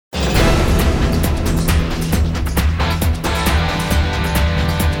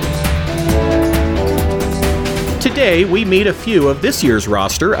Today, we meet a few of this year's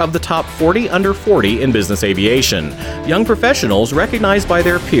roster of the top 40 under 40 in business aviation, young professionals recognized by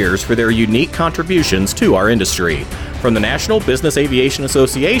their peers for their unique contributions to our industry. From the National Business Aviation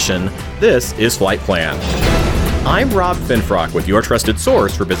Association, this is Flight Plan. I'm Rob Finfrock with your trusted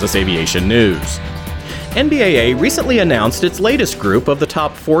source for business aviation news. NBAA recently announced its latest group of the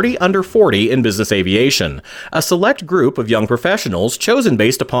top 40 under 40 in business aviation, a select group of young professionals chosen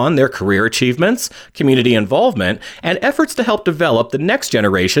based upon their career achievements, community involvement, and efforts to help develop the next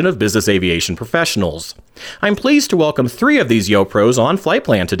generation of business aviation professionals. I'm pleased to welcome 3 of these YoPros on Flight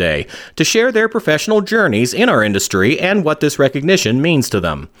Plan today to share their professional journeys in our industry and what this recognition means to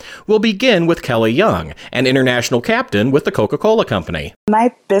them. We'll begin with Kelly Young, an international captain with the Coca-Cola Company.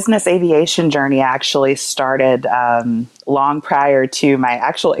 My business aviation journey actually started long prior to my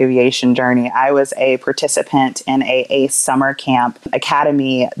actual aviation journey. I was a participant in a ACE summer camp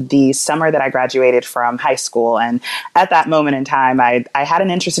academy the summer that I graduated from high school. And at that moment in time, I had an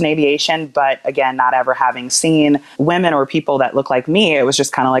interest in aviation, but again, not ever having seen women or people that look like me, it was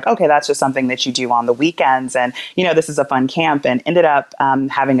just kind of like, okay, that's just something that you do on the weekends. And, this is a fun camp, and ended up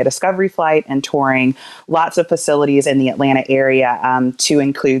having a discovery flight and touring lots of facilities in the Atlanta area to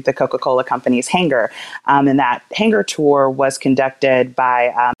include the Coca-Cola Company's hangar. And that hangar tour was conducted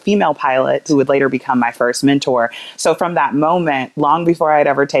by a female pilot who would later become my first mentor. So from that moment, long before I'd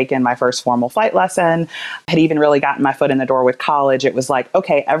ever taken my first formal flight lesson, had even really gotten my foot in the door with college, it was like,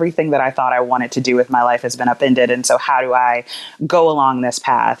 okay, everything that I thought I wanted to do with my life has been upended. And so how do I go along this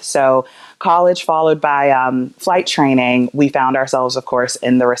path? So college followed by flight training. We found ourselves, of course,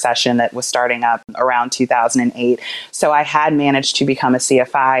 in the recession that was starting up around 2008. So I had managed to become a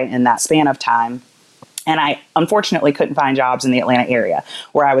CFI in that span of time. And I unfortunately couldn't find jobs in the Atlanta area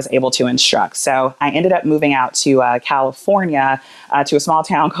where I was able to instruct. So I ended up moving out to California to a small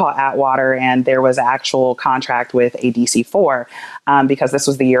town called Atwater. And there was an actual contract with a DC-4 because this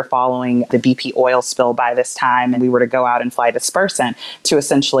was the year following the BP oil spill by this time. And we were to go out and fly dispersant to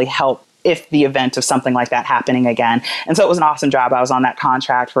essentially help if the event of something like that happening again. And so it was an awesome job. I was on that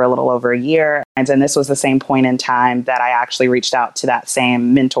contract for a little over a year. And this was the same point in time that I actually reached out to that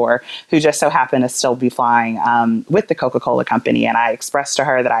same mentor who just so happened to still be flying with the Coca-Cola Company. And I expressed to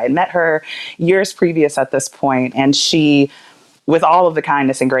her that I had met her years previous at this point, and she, with all of the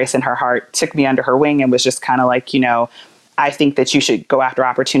kindness and grace in her heart, took me under her wing and was just kind of like, I think that you should go after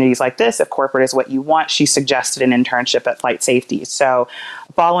opportunities like this. If corporate is what you want, she suggested an internship at Flight Safety. So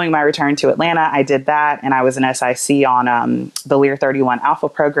following my return to Atlanta, I did that, and I was an SIC on the Lear 31 Alpha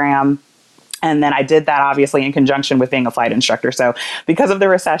program. And then I did that obviously in conjunction with being a flight instructor. So because of the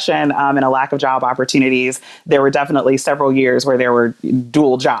recession and a lack of job opportunities, there were definitely several years where there were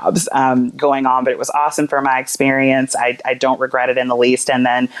dual jobs going on, but it was awesome for my experience. I don't regret it in the least. And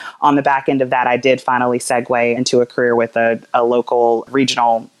then on the back end of that, I did finally segue into a career with a local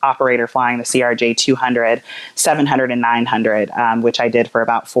regional operator flying the CRJ 200, 700, and 900, which I did for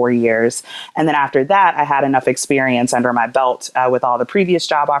about 4 years. And then after that, I had enough experience under my belt with all the previous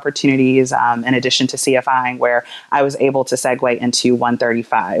job opportunities, in addition to CFIing, where I was able to segue into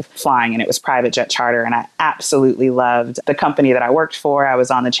 135 flying, and it was private jet charter. And I absolutely loved the company that I worked for. I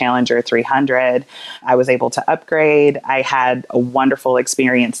was on the Challenger 300. I was able to upgrade. I had a wonderful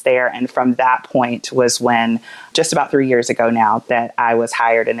experience there. And from that point was when, just about 3 years ago now, that I was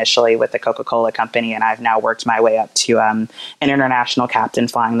hired initially with the Coca-Cola Company. And I've now worked my way up to an international captain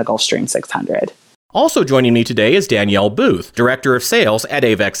flying the Gulfstream 600. Also joining me today is Danielle Booth, Director of Sales at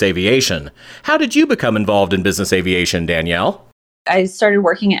Avex Aviation. How did you become involved in business aviation, Danielle? I started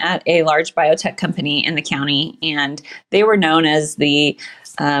working at a large biotech company in the county, and they were known as the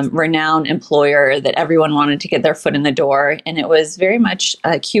renowned employer that everyone wanted to get their foot in the door. And it was very much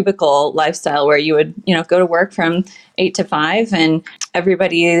a cubicle lifestyle where you would, go to work from 8 to 5, and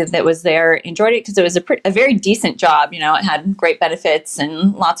everybody that was there enjoyed it because it was a very decent job. It had great benefits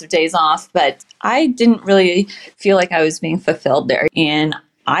and lots of days off, but I didn't really feel like I was being fulfilled there. And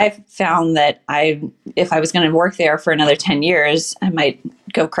I found that if I was going to work there for another 10 years, I might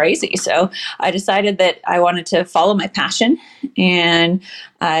go crazy. So I decided that I wanted to follow my passion, and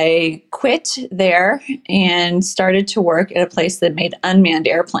I quit there and started to work at a place that made unmanned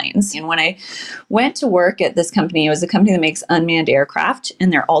airplanes. And when I went to work at this company, it was a company that makes unmanned aircraft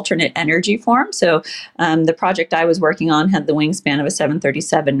in their alternate energy form. So the project I was working on had the wingspan of a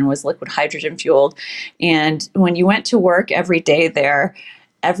 737 and was liquid hydrogen fueled. And when you went to work every day there,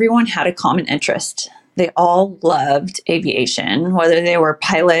 everyone had a common interest. they all loved aviation, whether they were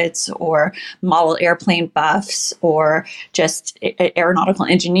pilots or model airplane buffs or just aeronautical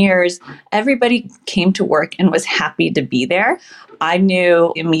engineers. Everybody came to work and was happy to be there. I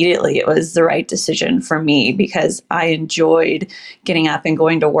knew immediately it was the right decision for me because I enjoyed getting up and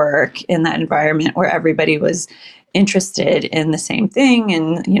going to work in that environment where everybody was interested in the same thing.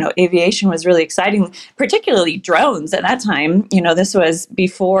 And, aviation was really exciting, particularly drones at that time. This was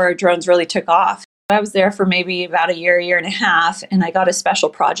before drones really took off. I was there for maybe about a year and a half, and I got a special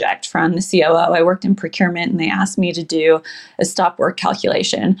project from the COO. I worked in procurement, and they asked me to do a stop work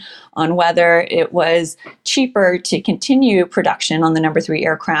calculation on whether it was cheaper to continue production on the number 3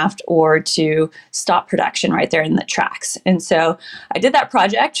 aircraft or to stop production right there in the tracks. And so I did that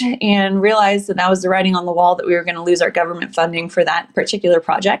project and realized that was the writing on the wall that we were going to lose our government funding for that particular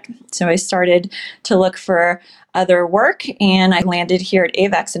project. So I started to look for other work, and I landed here at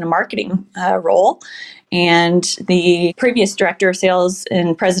AVEX in a marketing role. And the previous director of sales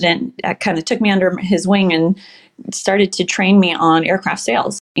and president kind of took me under his wing and started to train me on aircraft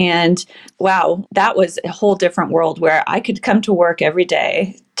sales. And wow, that was a whole different world where I could come to work every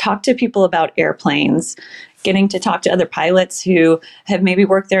day, talk to people about airplanes, getting to talk to other pilots who have maybe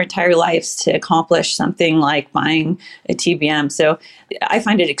worked their entire lives to accomplish something like buying a TBM. So I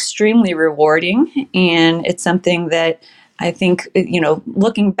find it extremely rewarding. And it's something that I think,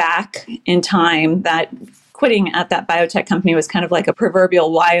 looking back in time, that quitting at that biotech company was kind of like a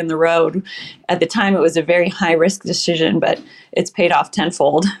proverbial Y in the road. At the time, it was a very high risk decision, but it's paid off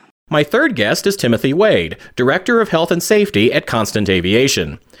tenfold. My third guest is Timothy Wade, Director of Health and Safety at Constant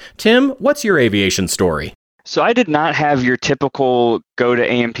Aviation. Tim, what's your aviation story? So I did not have your typical go to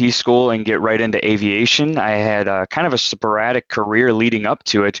A&P school and get right into aviation. I had kind of a sporadic career leading up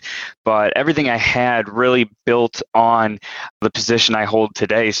to it, but everything I had really built on the position I hold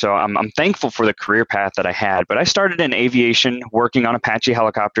today. So I'm thankful for the career path that I had. But I started in aviation, working on Apache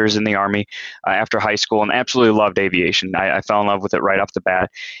helicopters in the Army after high school, and absolutely loved aviation. I fell in love with it right off the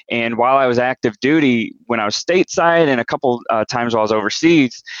bat. And while I was active duty, when I was stateside and a couple times while I was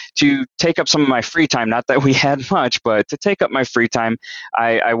overseas, to take up some of my free time, not that we had much, but to take up my free time,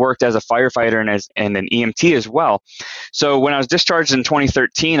 I worked as a firefighter and an EMT as well. So when I was discharged in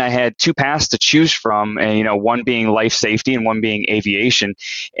 2013, I had 2 paths to choose from, and one being life safety and one being aviation.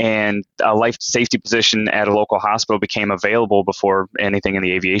 And a life safety position at a local hospital became available before anything in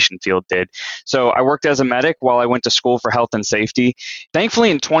the aviation field did. So I worked as a medic while I went to school for health and safety.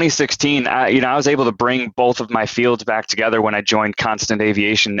 Thankfully, in 2016, I was able to bring both of my fields back together when I joined Constant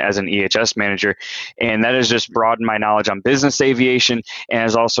Aviation as an EHS manager, and that has just broadened my knowledge on business aviation and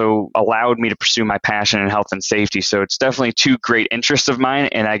has also allowed me to pursue my passion in health and safety. So it's definitely 2 great interests of mine,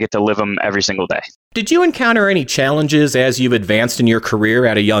 and I get to live them every single day. Did you encounter any challenges as you've advanced in your career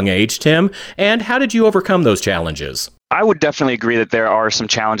at a young age, Tim? And how did you overcome those challenges? I would definitely agree that there are some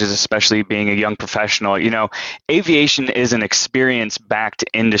challenges, especially being a young professional. Aviation is an experience-backed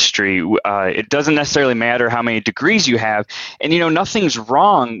industry. It doesn't necessarily matter how many degrees you have. And, nothing's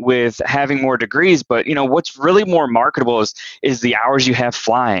wrong with having more degrees, but, what's really more marketable is the hours you have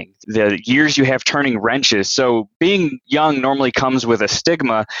flying, the years you have turning wrenches. So being young normally comes with a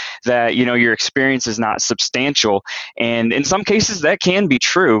stigma that, your experience is not substantial. And in some cases, that can be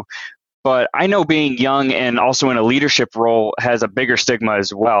true. But I know being young and also in a leadership role has a bigger stigma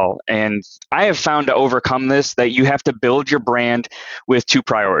as well. And I have found to overcome this that you have to build your brand with 2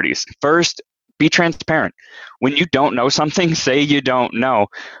 priorities. First, be transparent. When you don't know something, say you don't know,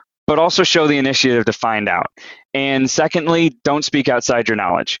 but also show the initiative to find out. And secondly, don't speak outside your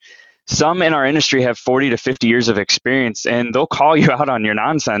knowledge. Some in our industry have 40 to 50 years of experience, and they'll call you out on your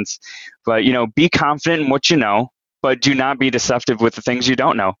nonsense. But, be confident in what you know, but do not be deceptive with the things you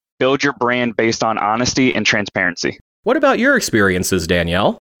don't know. Build your brand based on honesty and transparency. What about your experiences,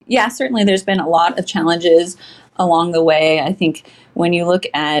 Danielle? Yeah, certainly there's been a lot of challenges along the way. I think when you look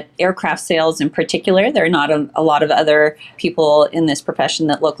at aircraft sales in particular, there are not a lot of other people in this profession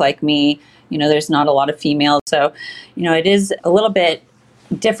that look like me. There's not a lot of females. So, it is a little bit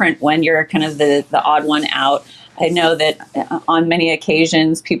different when you're kind of the odd one out. I know that on many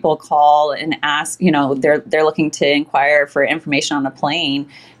occasions people call and ask, they're looking to inquire for information on a plane,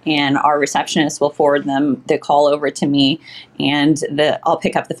 and our receptionist will forward them the call over to me, and I'll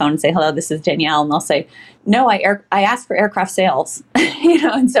pick up the phone and say, "Hello, this is Danielle," and they'll say, "No, I asked for aircraft sales,"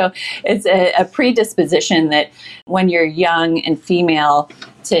 and so it's a predisposition that when you're young and female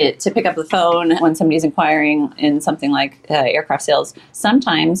to pick up the phone when somebody's inquiring in something like aircraft sales,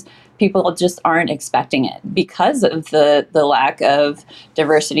 sometimes people just aren't expecting it because of the lack of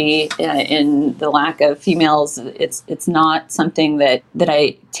diversity in the lack of females. It's not something that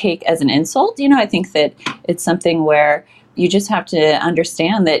I take as an insult. I think that it's something where you just have to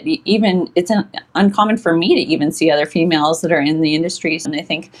understand that even it's uncommon for me to even see other females that are in the industries. And I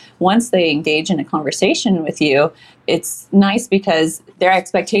think once they engage in a conversation with you, it's nice because their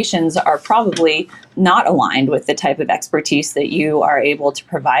expectations are probably not aligned with the type of expertise that you are able to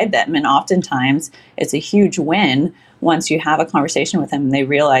provide them. And oftentimes it's a huge win once you have a conversation with them and they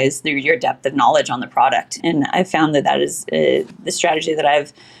realize your depth of knowledge on the product. And I found that is the strategy that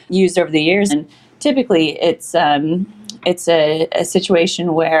I've used over the years. And typically it's a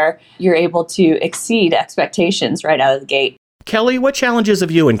situation where you're able to exceed expectations right out of the gate. Kelly, what challenges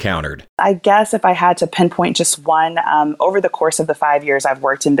have you encountered? I guess if I had to pinpoint just one, over the course of the 5 years I've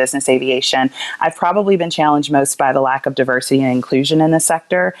worked in business aviation, I've probably been challenged most by the lack of diversity and inclusion in the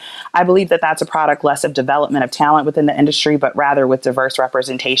sector. I believe that that's a product less of development of talent within the industry, but rather with diverse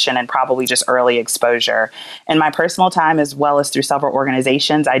representation and probably just early exposure. In my personal time, as well as through several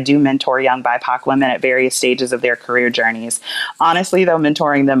organizations, I do mentor young BIPOC women at various stages of their career journeys. Honestly, though,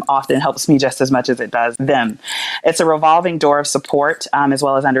 mentoring them often helps me just as much as it does them. It's a revolving door of support, as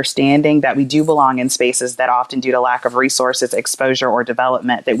well as understanding that we do belong in spaces that often, due to lack of resources, exposure, or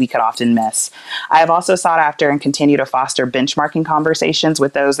development, that we could often miss. I have also sought after and continue to foster benchmarking conversations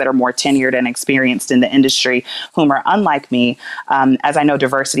with those that are more tenured and experienced in the industry, whom are unlike me, as I know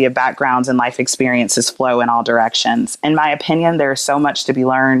diversity of backgrounds and life experiences flow in all directions. In my opinion, there is so much to be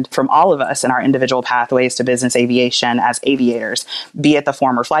learned from all of us in our individual pathways to business aviation as aviators, be it the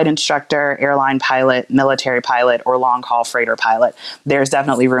former flight instructor, airline pilot, military pilot, or long-haul freighter pilot. There's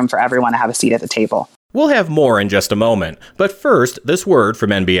definitely room for everyone to have a seat at the table. We'll have more in just a moment, but first, this word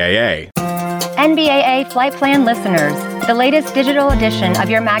from NBAA. NBAA Flight Plan listeners, the latest digital edition of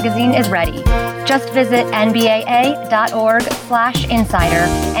your magazine is ready. Just visit nbaa.org/insider,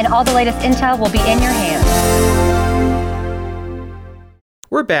 and all the latest intel will be in your hands.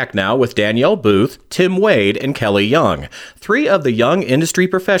 We're back now with Danielle Booth, Tim Wade, and Kelly Young, three of the young industry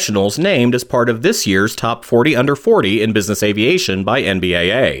professionals named as part of this year's Top 40 Under 40 in Business Aviation by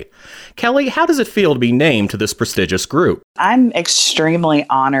NBAA. Kelly, how does it feel to be named to this prestigious group? I'm extremely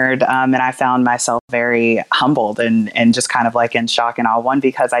honored, and I found myself very humbled and just kind of like in shock and awe. One,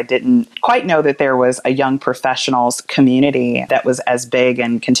 because I didn't quite know that there was a young professionals community that was as big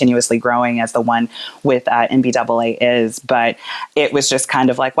and continuously growing as the one with NBAA is. But it was just kind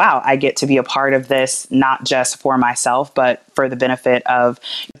of like, wow, I get to be a part of this, not just for myself, but for the benefit of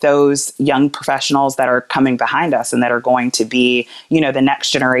those young professionals that are coming behind us and that are going to be, the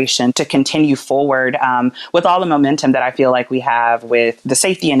next generation to continue forward with all the momentum that I feel like we have with the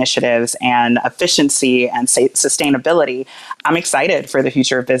safety initiatives and efficiency and sustainability. I'm excited for the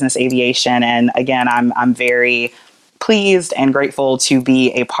future of business aviation. And again, I'm very pleased and grateful to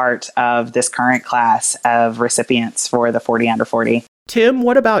be a part of this current class of recipients for the 40 Under 40. Tim,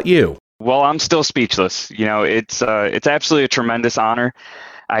 what about you? Well, I'm still speechless. It's absolutely a tremendous honor.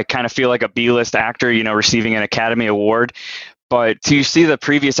 I kind of feel like a B-list actor, receiving an Academy Award. But to see the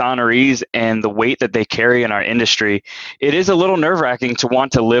previous honorees and the weight that they carry in our industry, it is a little nerve-wracking to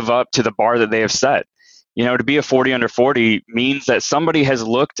want to live up to the bar that they have set. To be a 40 under 40 means that somebody has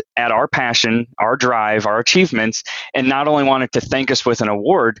looked at our passion, our drive, our achievements, and not only wanted to thank us with an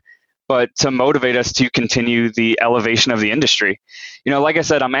award, but to motivate us to continue the elevation of the industry. Like I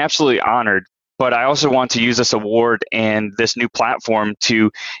said, I'm absolutely honored, but I also want to use this award and this new platform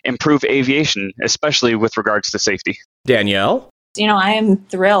to improve aviation, especially with regards to safety. Danielle? I am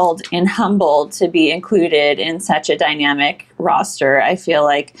thrilled and humbled to be included in such a dynamic roster. I feel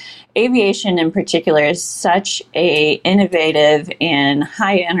like aviation in particular is such a innovative and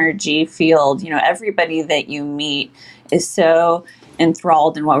high energy field. Everybody that you meet is so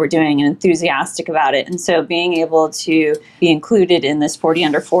enthralled in what we're doing and enthusiastic about it. And so being able to be included in this 40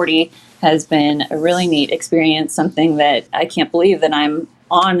 under 40 has been a really neat experience, something that I can't believe that I'm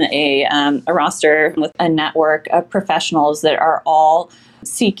on a roster with a network of professionals that are all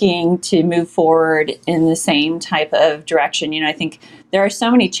seeking to move forward in the same type of direction. I think there are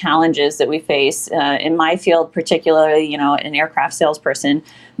so many challenges that we face in my field, particularly, an aircraft salesperson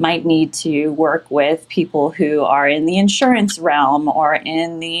might need to work with people who are in the insurance realm or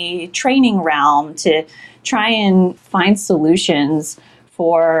in the training realm to try and find solutions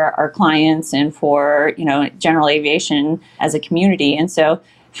for our clients and for, general aviation as a community. And so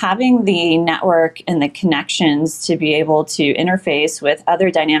having the network and the connections to be able to interface with other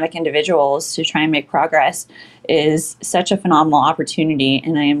dynamic individuals to try and make progress is such a phenomenal opportunity.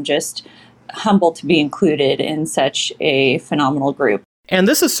 And I am just humbled to be included in such a phenomenal group. And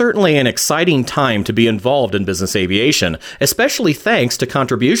this is certainly an exciting time to be involved in business aviation, especially thanks to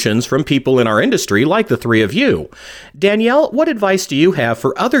contributions from people in our industry like the three of you. Danielle, what advice do you have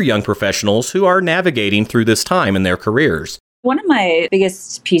for other young professionals who are navigating through this time in their careers? One of my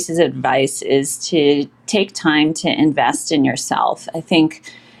biggest pieces of advice is to take time to invest in yourself. I think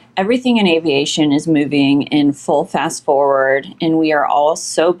everything in aviation is moving in full fast forward, and we are all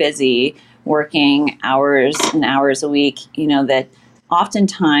so busy working hours and hours a week, that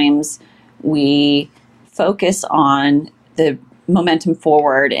oftentimes we focus on the momentum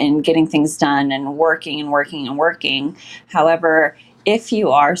forward and getting things done and working and working and working. However, if you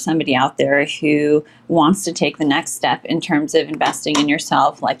are somebody out there who wants to take the next step in terms of investing in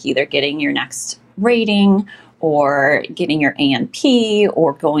yourself, like either getting your next rating or getting your A&P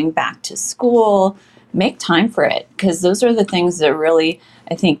or going back to school, make time for it, because those are the things that really,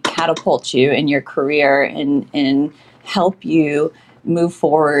 I think, catapult you in your career and help you move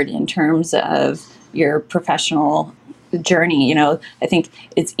forward in terms of your professional journey. I think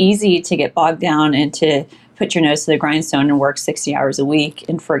it's easy to get bogged down and to put your nose to the grindstone and work 60 hours a week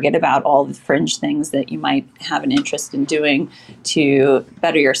and forget about all the fringe things that you might have an interest in doing to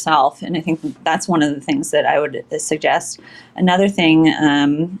better yourself. And I think that's one of the things that I would suggest. Another thing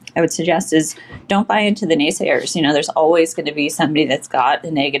I would suggest is don't buy into the naysayers. There's always going to be somebody that's got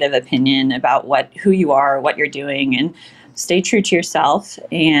a negative opinion about who you are, what you're doing, and stay true to yourself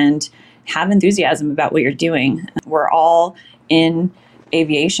and have enthusiasm about what you're doing. We're all in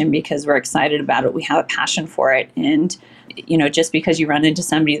aviation because we're excited about it. We have a passion for it. And, just because you run into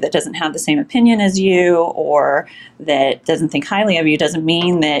somebody that doesn't have the same opinion as you or that doesn't think highly of you doesn't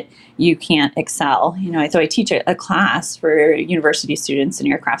mean that you can't excel. So I teach a class for university students in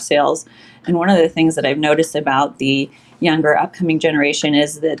aircraft sales. And one of the things that I've noticed about the younger upcoming generation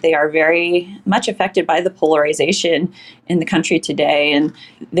is that they are very much affected by the polarization in the country today, and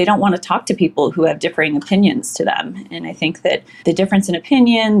they don't want to talk to people who have differing opinions to them. And I think that the difference in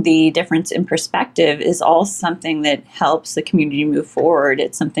opinion, the difference in perspective is all something that helps the community move forward.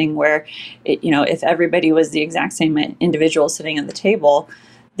 It's something where, if everybody was the exact same individual sitting at the table,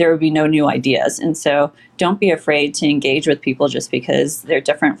 there would be no new ideas. And so don't be afraid to engage with people just because they're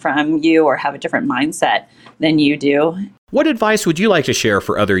different from you or have a different mindset than you do. What advice would you like to share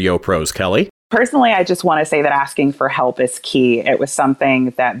for other YoPros, Kelly? Personally, I just want to say that asking for help is key. It was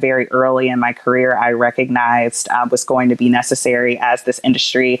something that very early in my career I recognized was going to be necessary, as this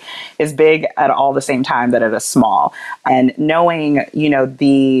industry is big at all the same time that it is small. And knowing,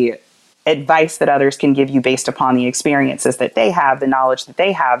 the advice that others can give you based upon the experiences that they have, the knowledge that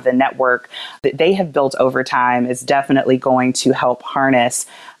they have, the network that they have built over time is definitely going to help harness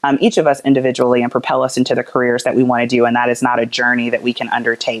each of us individually and propel us into the careers that we want to do. And that is not a journey that we can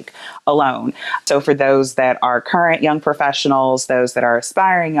undertake alone. So for those that are current young professionals, those that are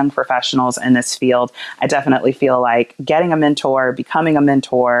aspiring young professionals in this field, I definitely feel like getting a mentor, becoming a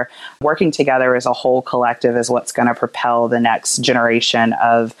mentor, working together as a whole collective is what's going to propel the next generation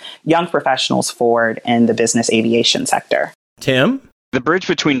of young professionals forward in the business aviation sector. Tim? The bridge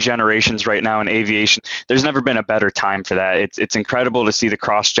between generations right now in aviation, there's never been a better time for that. It's incredible to see the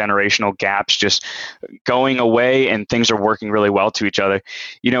cross-generational gaps just going away and things are working really well to each other.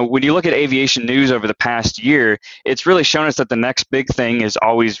 When you look at aviation news over the past year, it's really shown us that the next big thing is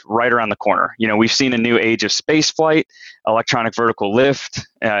always right around the corner. We've seen a new age of space flight, electronic vertical lift,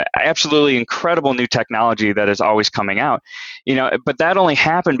 absolutely incredible new technology that is always coming out. But that only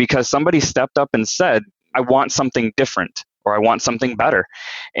happened because somebody stepped up and said, I want something different, or I want something better.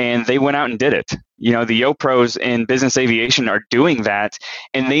 And they went out and did it. The YoPros in business aviation are doing that,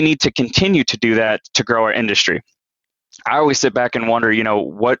 and they need to continue to do that to grow our industry. I always sit back and wonder,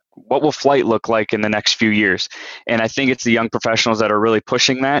 what will flight look like in the next few years? And I think it's the young professionals that are really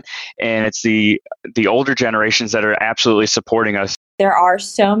pushing that, and it's the older generations that are absolutely supporting us. There are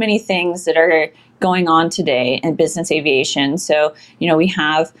so many things that are going on today in business aviation. So, we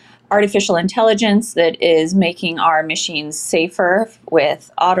have artificial intelligence that is making our machines safer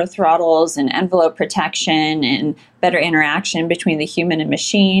with auto throttles and envelope protection and better interaction between the human and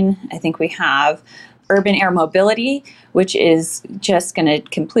machine. I think we have urban air mobility, which is just going to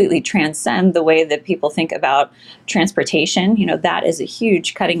completely transcend the way that people think about transportation. That is a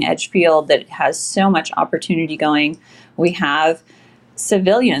huge cutting edge field that has so much opportunity going. We have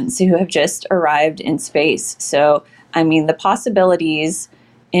civilians who have just arrived in space. So, the possibilities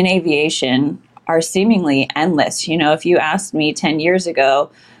in aviation are seemingly endless. If you asked me 10 years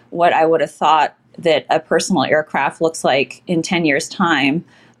ago what I would have thought that a personal aircraft looks like in 10 years' time,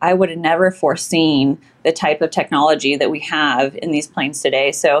 I would have never foreseen the type of technology that we have in these planes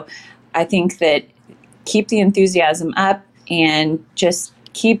today. So I think that keep the enthusiasm up and just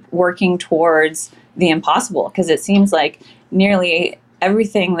keep working towards the impossible, because it seems like nearly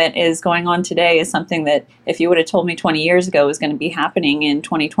everything that is going on today is something that if you would have told me 20 years ago was going to be happening in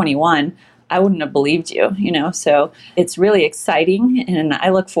 2021, I wouldn't have believed you, So it's really exciting, and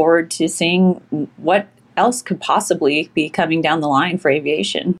I look forward to seeing what else could possibly be coming down the line for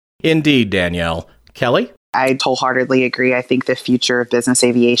aviation. Indeed, Danielle. Kelly? I wholeheartedly agree. I think the future of business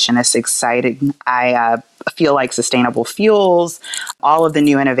aviation is exciting. I feel like sustainable fuels, all of the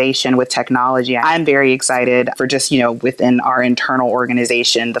new innovation with technology. I'm very excited for just, within our internal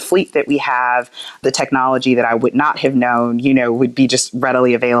organization, the fleet that we have, the technology that I would not have known, would be just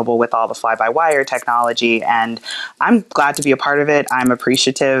readily available with all the fly-by-wire technology. And I'm glad to be a part of it. I'm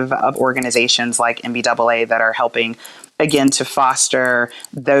appreciative of organizations like NBAA that are helping, again, to foster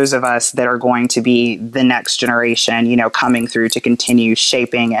those of us that are going to be the next generation, coming through to continue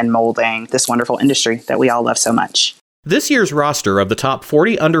shaping and molding this wonderful industry that we all love so much. This year's roster of the top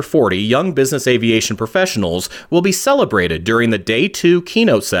 40 under 40 young business aviation professionals will be celebrated during the Day 2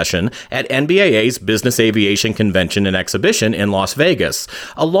 keynote session at NBAA's Business Aviation Convention and Exhibition in Las Vegas,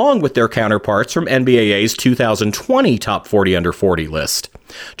 along with their counterparts from NBAA's 2020 top 40 under 40 list.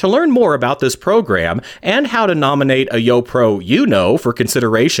 To learn more about this program and how to nominate a YoPro for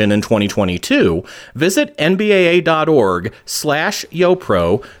consideration in 2022, visit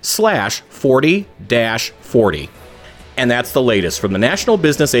nbaa.org/YoPro/40-40. And that's the latest from the National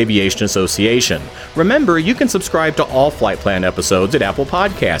Business Aviation Association. Remember, you can subscribe to all Flight Plan episodes at Apple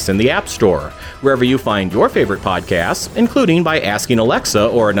Podcasts in the App Store, wherever you find your favorite podcasts, including by asking Alexa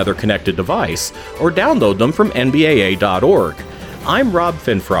or another connected device, or download them from nbaa.org. I'm Rob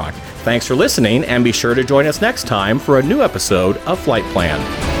Finfrock. Thanks for listening, and be sure to join us next time for a new episode of Flight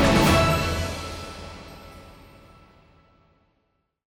Plan.